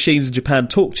ticket machines in Japan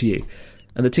talk to you.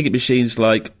 And the ticket machine's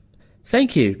like,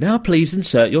 "Thank you. Now please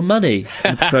insert your money."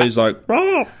 And the crow's like,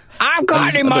 "Rah! I've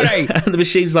got any money!" And the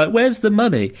machine's like, "Where's the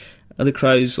money?" And the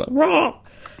crow's like, "Rah!"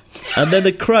 And then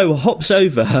the crow hops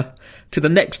over to the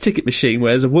next ticket machine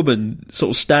where there's a woman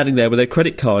sort of standing there with her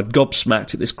credit card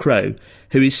gobsmacked at this crow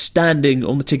who is standing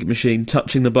on the ticket machine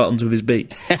touching the buttons with his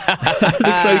beak. The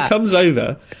crow comes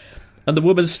over and the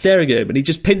woman's staring at him and he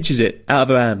just pinches it out of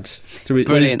her hand through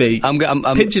his beak,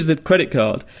 pinches the credit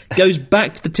card, goes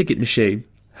back to the ticket machine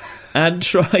and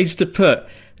tries to put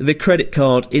the credit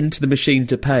card into the machine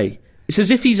to pay. It's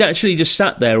as if he's actually just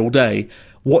sat there all day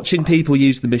watching people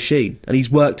use the machine, and he's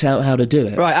worked out how to do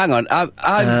it. Right, hang on.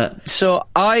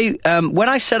 When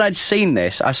I said I'd seen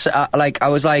this, I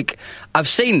was like, I've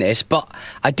seen this, but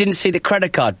I didn't see the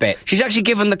credit card bit. She's actually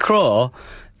given the crow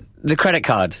the credit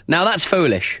card. Now that's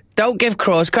foolish. Don't give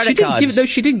crows credit cards.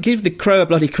 She didn't give the crow a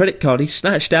bloody credit card. He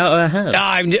snatched out her hand.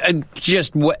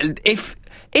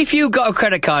 If you got a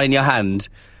credit card in your hand,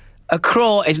 a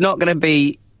crow is not going to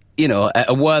be,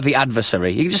 a worthy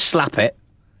adversary. You can just slap it.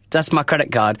 That's my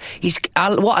credit card.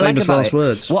 What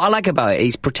I like about it,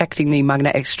 he's protecting the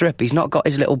magnetic strip. He's not got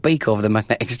his little beak over the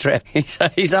magnetic strip. He's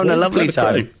having a lovely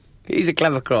time. He's a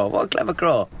clever crow. What a clever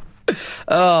crow.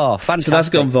 Oh, fantastic. So that's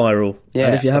gone viral. Yeah,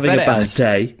 and if you're having a bad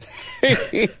day...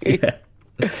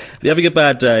 If you're having a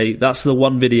bad day, that's the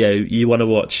one video you want to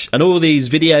watch. And all these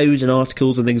videos and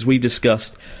articles and things we've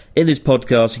discussed in this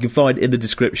podcast, you can find in the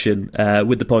description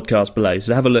with the podcast below.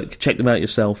 So have a look, check them out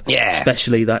yourself. Yeah.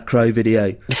 Especially that crow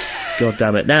video. God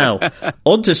damn it. Now,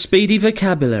 on to speedy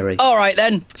vocabulary. All right,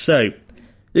 then. So,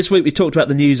 this week we've talked about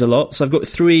the news a lot. So I've got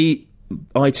 3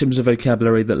 items of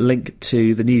vocabulary that link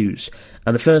to the news.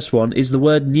 And the first one is the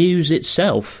word news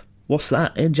itself. What's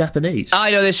that in Japanese?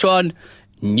 I know this one.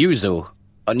 Newsu.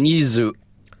 Or nizu.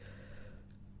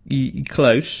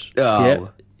 Close.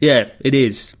 Oh. Yeah, it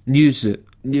is. Newsu.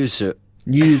 Newsu.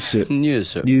 Newsu.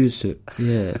 Newsu. Newsu.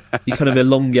 Yeah. You kind of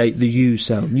elongate the U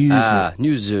sound. Newsu.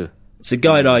 Newsu. It's a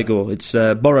guide Igor. It's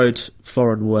a borrowed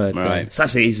foreign word. Right. So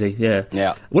that's easy, yeah.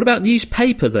 Yeah. What about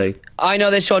newspaper, though? I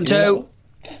know this one too.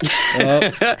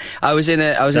 I was in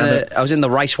the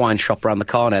rice wine shop around the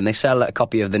corner, and they sell a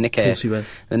copy of the Nikkei,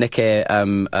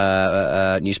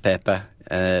 newspaper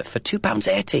for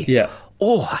 £2.80. Yeah.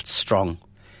 Oh, that's strong.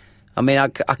 I mean,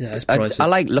 I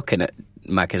like looking at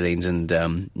magazines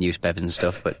and newspapers and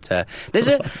stuff, but there's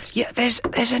a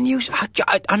news.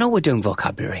 I know we're doing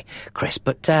vocabulary, Chris,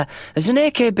 but there's an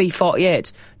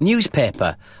AKB48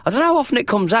 newspaper. I don't know how often it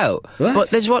comes out, but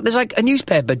there's like a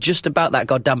newspaper just about that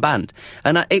goddamn band,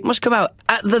 and it must come out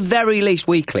at the very least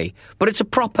weekly. But it's a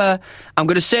proper. I'm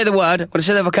going to say the word. I'm going to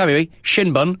say the vocabulary.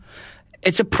 Shinbun.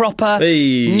 It's a proper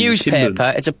newspaper.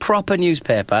 Shinbun. It's a proper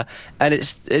newspaper, and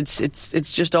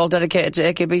it's just all dedicated to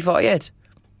AKB48.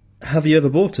 Have you ever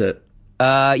bought it?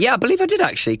 Yeah, I believe I did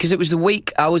actually, because it was the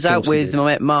week I was out with my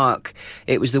mate Mark.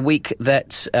 It was the week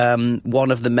that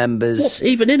one of the members. What's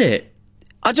even in it?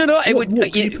 I don't know. It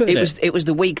was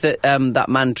the week that that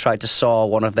man tried to saw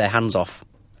one of their hands off.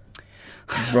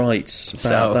 Right,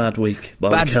 bad week.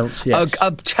 Counts, yes. A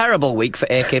terrible week for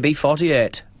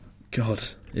AKB48. God.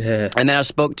 Yeah, and then I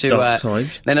spoke to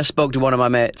one of my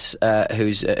mates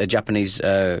who's a Japanese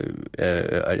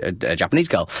Japanese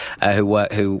girl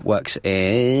who works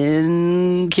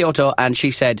in Kyoto, and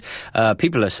she said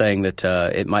people are saying that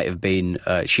it might have been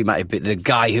she might have been the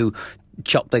guy who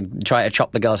tried to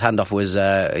chop the girl's hand off was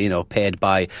paid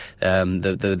by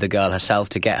the girl herself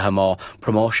to get her more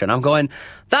promotion. I'm going,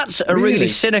 that's a really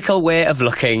cynical way of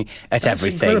looking at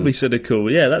everything. Incredibly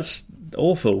cynical. Yeah, that's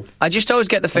awful. I just always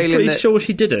get the feeling I'm pretty sure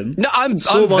she didn't. No, I'm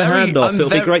hand off. It'll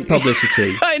be great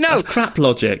publicity. I know. That's crap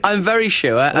logic. I'm very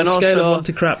sure. And also, scale of 1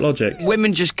 to crap logic.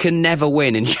 Women just can never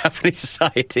win in Japanese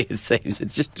society. It seems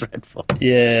it's just dreadful.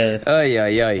 Yeah. Oy.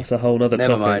 That's a whole other Never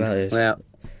topic. mind. That is. Yeah.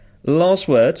 Last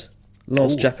word.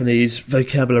 Last Japanese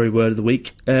vocabulary word of the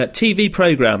week. TV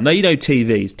programme. Now, you know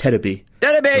TVs. Terebi.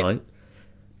 Terebi! Right.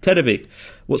 Terebi.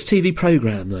 What's TV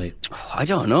programme, though? I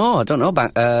don't know. I don't know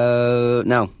about...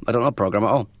 no, I don't know programme at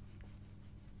all.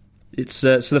 It's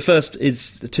so the first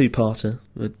is a two-parter.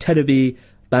 Terebi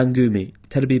Bangumi.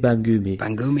 Terebi Bangumi.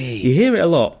 Bangumi. You hear it a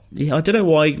lot. I don't know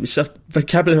why. It's a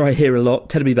vocabulary I hear a lot.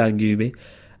 Terebi Bangumi.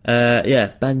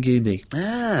 Yeah, Bangumi.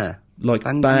 Ah. Like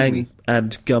Bangumi. bang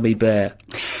and gummy bear.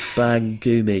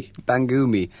 Bangumi.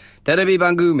 Bangumi. Terebi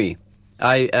Bangumi.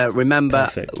 I remember.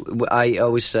 Perfect. I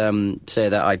always say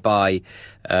that I buy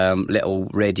little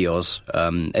radios.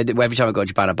 Every time I go to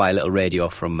Japan, I buy a little radio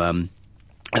from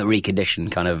a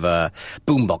reconditioned kind of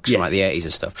boombox from like the 80s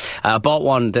and stuff. I bought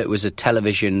one that was a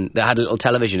television that had a little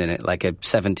television in it, like a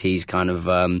 70s kind of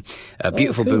a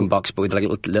beautiful boombox, but with like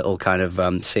a little kind of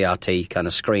CRT kind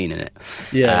of screen in it.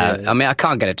 I mean, I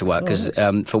can't get it to work because,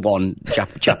 for one,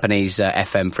 Japanese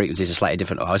FM frequencies are slightly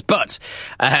different to ours, but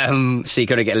so you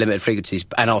got to get limited frequencies,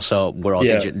 and also we're all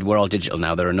digital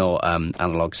now. There are no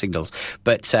analog signals.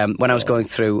 But when I was going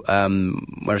through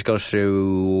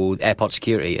airport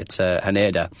security at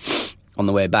Haneda on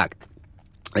the way back,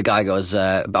 the guy goes,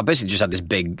 I basically just had this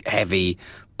big, heavy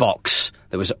box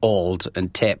that was old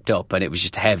and taped up, and it was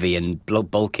just heavy and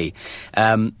bulky.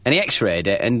 And he x-rayed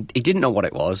it, and he didn't know what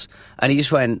it was, and he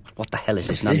just went, what the hell is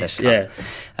this? Yeah.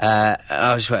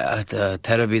 I just went,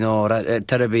 terebi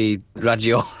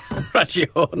radio,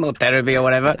 no terebi or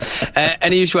whatever.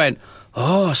 And he just went,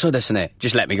 oh, so this and it.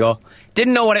 Just let me go.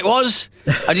 Didn't know what it was.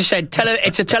 I just said,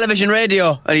 it's a television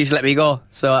radio, and he just let me go.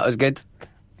 So that was good.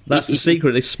 That's the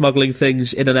secret, is smuggling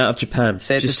things in and out of Japan.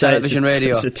 Say it's a television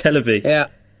radio. It's a telebi. Yeah.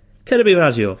 Telebi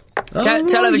radio.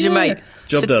 Television, mate.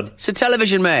 Job done. It's a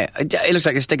television, mate. It looks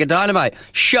like a stick of dynamite.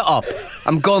 Shut up.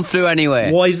 I'm going through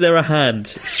anyway. Why is there a hand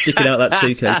sticking out that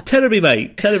suitcase? Telebi,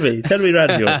 mate. Telebi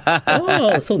radio. Oh,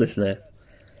 I saw this there.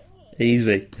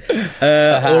 Easy.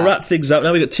 We'll wrap things up.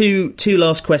 Now we've got two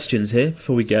last questions here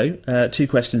before we go. 2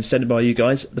 questions sent in by you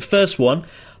guys. The first one.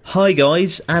 Hi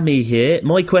guys, Ami here.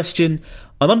 My question...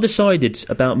 I'm undecided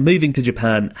about moving to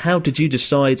Japan. How did you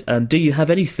decide, and do you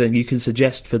have anything you can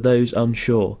suggest for those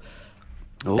unsure?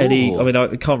 I mean,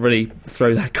 I can't really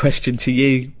throw that question to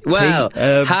you. Well,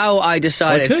 how I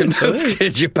decided to move to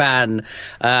Japan.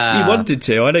 You wanted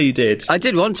to, I know you did. I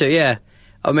did want to, yeah.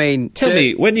 I mean... Tell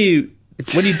me, when you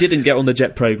didn't get on the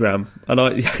JET programme, and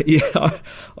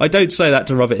I don't say that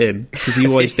to rub it in, because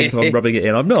you always think I'm rubbing it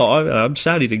in. I'm not. I'm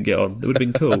sad you didn't get on. It would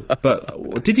have been cool.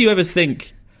 But did you ever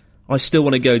think... I still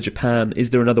want to go to Japan.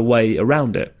 Is there another way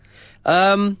around it?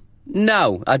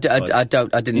 No, I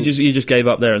didn't. You just gave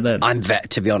up there and then.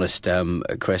 To be honest,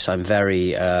 Chris, I'm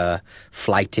very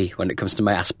flighty when it comes to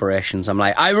my aspirations. I'm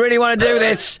like, I really want to do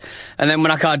this, and then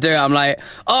when I can't do it, I'm like,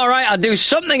 all right, I'll do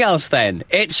something else. Then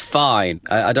it's fine.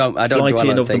 I don't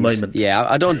dwell on things. The moment. Yeah,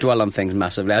 I don't dwell on things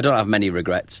massively. I don't have many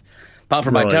regrets, apart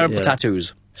from my terrible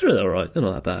tattoos. They're all right. They're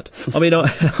not that bad. I mean,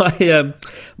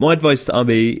 my advice to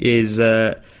Ami is,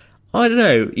 I don't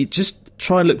know, you just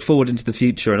try and look forward into the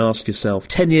future and ask yourself,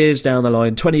 10 years down the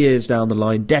line, 20 years down the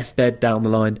line, deathbed down the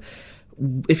line,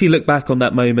 if you look back on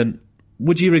that moment,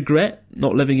 would you regret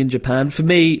not living in Japan? For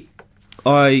me,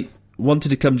 I wanted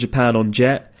to come to Japan on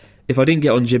jet. If I didn't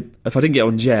get on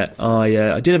jet,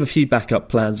 I did have a few backup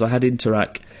plans. I had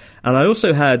Interac, and I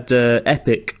also had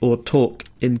Epic or Talk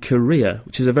in Korea,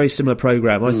 which is a very similar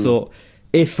program. I thought,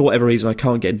 if for whatever reason I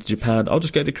can't get into Japan, I'll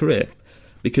just go to Korea.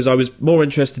 Because I was more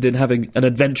interested in having an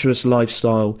adventurous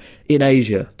lifestyle in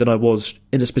Asia than I was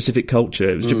in a specific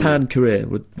culture. It was Japan, Korea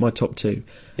were my top two.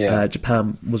 Yeah.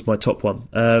 Japan was my top one.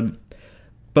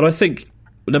 But I think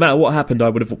no matter what happened, I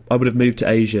would have moved to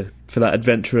Asia for that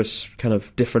adventurous kind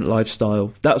of different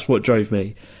lifestyle. That's what drove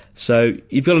me. So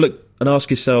you've got to look and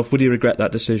ask yourself, would you regret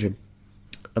that decision?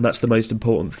 And that's the most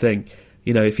important thing.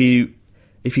 You know, if you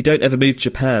don't ever move to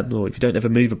Japan, or if you don't ever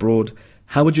move abroad,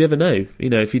 how would you ever know? You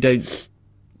know, if you don't.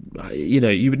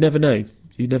 You would never know.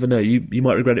 You'd never know. You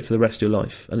might regret it for the rest of your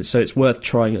life. And so it's worth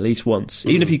trying at least once.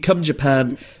 Even if you come to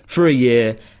Japan for a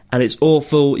year and it's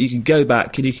awful, you can go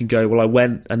back and you can go, well, I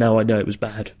went and now I know it was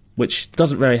bad, which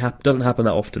doesn't happen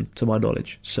that often, to my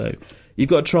knowledge. So you've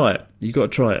got to try it. You've got to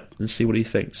try it and see what you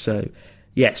think. So,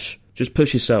 yes, just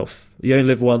push yourself. You only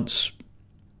live once.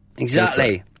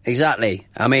 Exactly.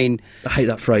 I mean... I hate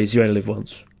that phrase, you only live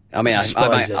once. I mean,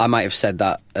 I might have said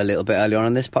that a little bit earlier on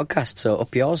in this podcast, so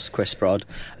up yours, Chris Broad.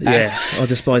 Yeah, I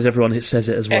despise everyone who says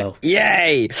it as well.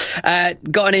 Yay!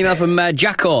 Got an email from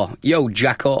Jacko. Yo,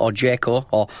 Jacko, or Jaco,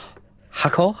 or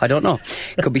Jaco, I don't know.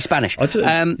 Could be Spanish. I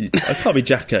can't be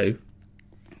Jacko.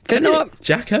 Can you know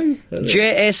Jacko?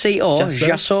 Jaco,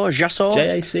 Jasso,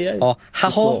 Jaco? Or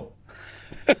Haho?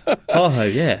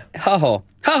 Haho, yeah. Haho.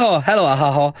 Hello,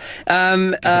 Haho.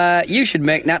 You should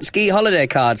make Natsuki holiday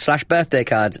cards / birthday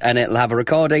cards, and it'll have a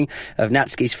recording of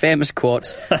Natsuki's famous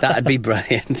quotes. That'd be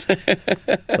brilliant.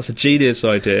 That's a genius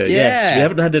idea. Yeah. Yes, we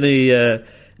haven't had any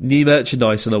new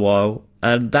merchandise in a while,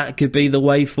 and that could be the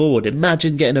way forward.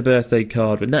 Imagine getting a birthday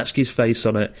card with Natsuki's face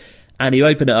on it, and you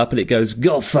open it up and it goes,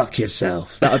 "Go fuck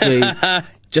yourself." That would be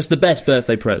just the best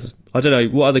birthday present. I don't know,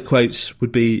 what other quotes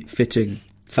would be fitting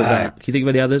for that? Can you think of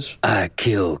any others? I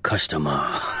kill customer.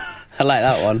 I like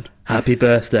that one. Happy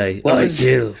birthday.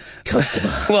 Kill customer.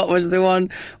 What was the one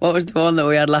that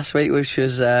we had last week, which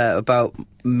was about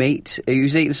meat? He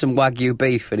was eating some Wagyu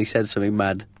beef and he said something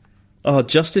mad. Oh,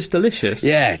 Justice Delicious?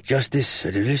 Yeah, Justice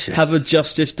Delicious. Have a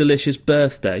Justice Delicious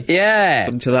birthday? Yeah.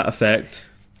 Something to that effect.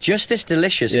 Justice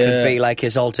Delicious could be like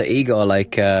his alter ego,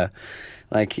 like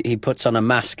he puts on a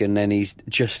mask and then he's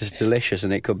just as delicious,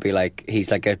 and it could be like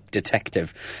he's like a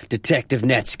detective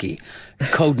Natsuki,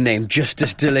 codename Just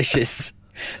as Delicious,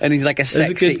 and he's like a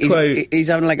sexy. He's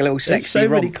having like a little sexy. There's so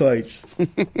many quotes. I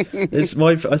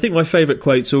think my favourite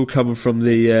quotes all come from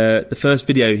the first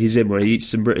video he's in, where he eats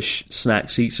some British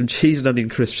snacks. He eats some cheese and onion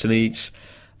crisps, and he eats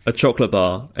a chocolate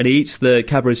bar, and he eats the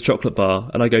Cadbury's chocolate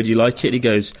bar, and I go, "Do you like it?" And he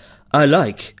goes, "I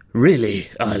like. Really,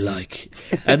 I like."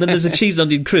 And then there's a cheese and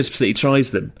onion crisps that he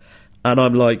tries them. And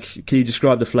I'm like, "Can you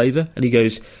describe the flavour?" And he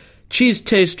goes, "Cheese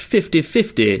taste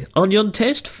 50-50, onion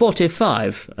taste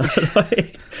 45.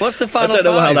 What's the final I don't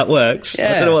know five? how that works.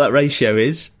 Yeah. I don't know what that ratio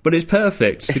is, but it's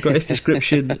perfect. It's the greatest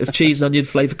description of cheese and onion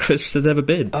flavour crisps there's ever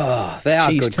been. Oh, they are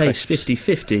cheese good taste crisps.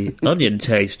 50-50, onion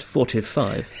taste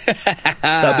 45.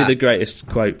 That'd be the greatest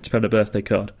quote to put on a birthday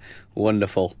card.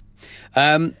 Wonderful.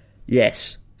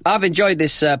 Yes. I've enjoyed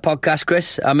this podcast,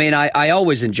 Chris. I mean, I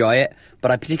always enjoy it, but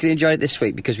I particularly enjoyed it this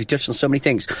week because we touched on so many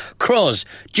things. Crows,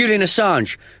 Julian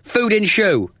Assange, food in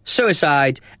shoe,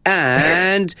 suicide,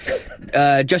 and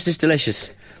Justice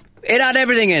Delicious. It had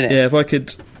everything in it. Yeah, if I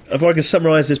could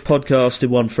summarise this podcast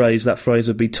in one phrase, that phrase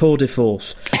would be tour de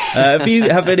force. If you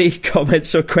have any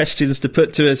comments or questions to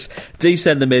put to us, do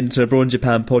send them in to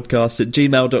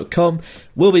abroadinjapanpodcast@gmail.com.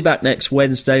 We'll be back next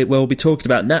Wednesday, where we'll be talking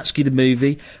about Natsuki the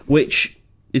movie, which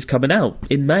is coming out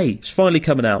in May. It's finally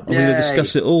coming out, and we're going to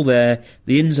discuss it all there,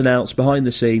 the ins and outs, behind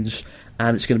the scenes,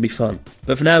 and it's going to be fun.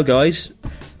 But for now, guys,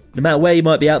 no matter where you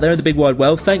might be out there in the big wide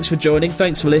world, thanks for joining,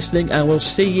 thanks for listening, and we'll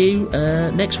see you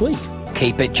next week.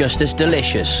 Keep it just as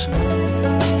delicious.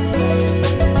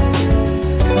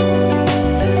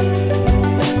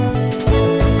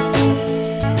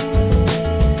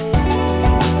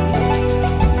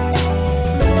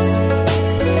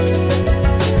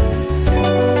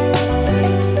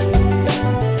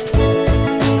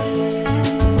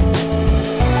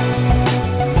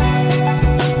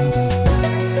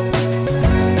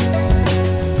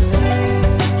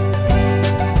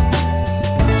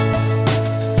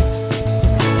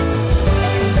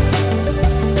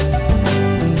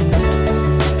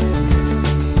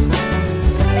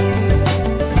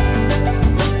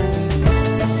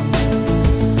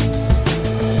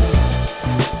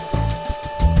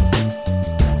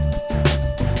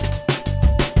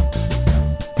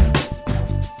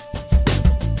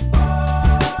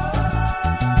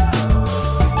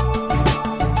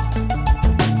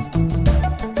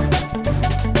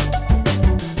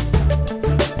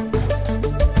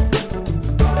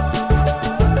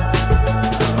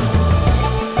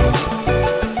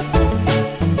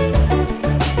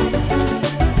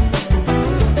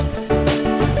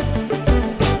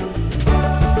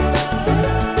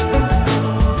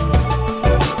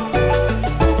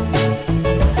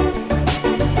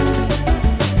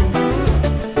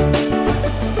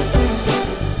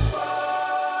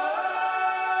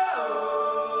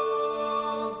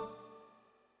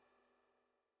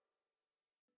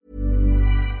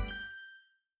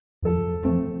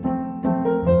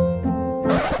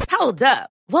 Hold up.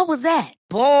 What was that?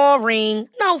 Boring.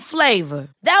 No flavor.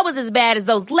 That was as bad as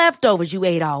those leftovers you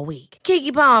ate all week.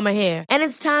 Keke Palmer here, and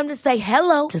it's time to say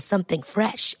hello to something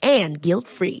fresh and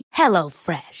guilt-free. Hello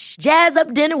Fresh. Jazz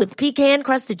up dinner with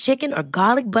pecan-crusted chicken or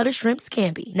garlic butter shrimp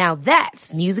scampi. Now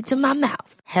that's music to my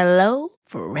mouth. Hello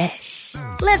Fresh.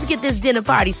 Let's get this dinner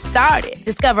party started.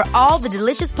 Discover all the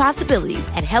delicious possibilities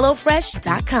at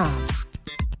HelloFresh.com.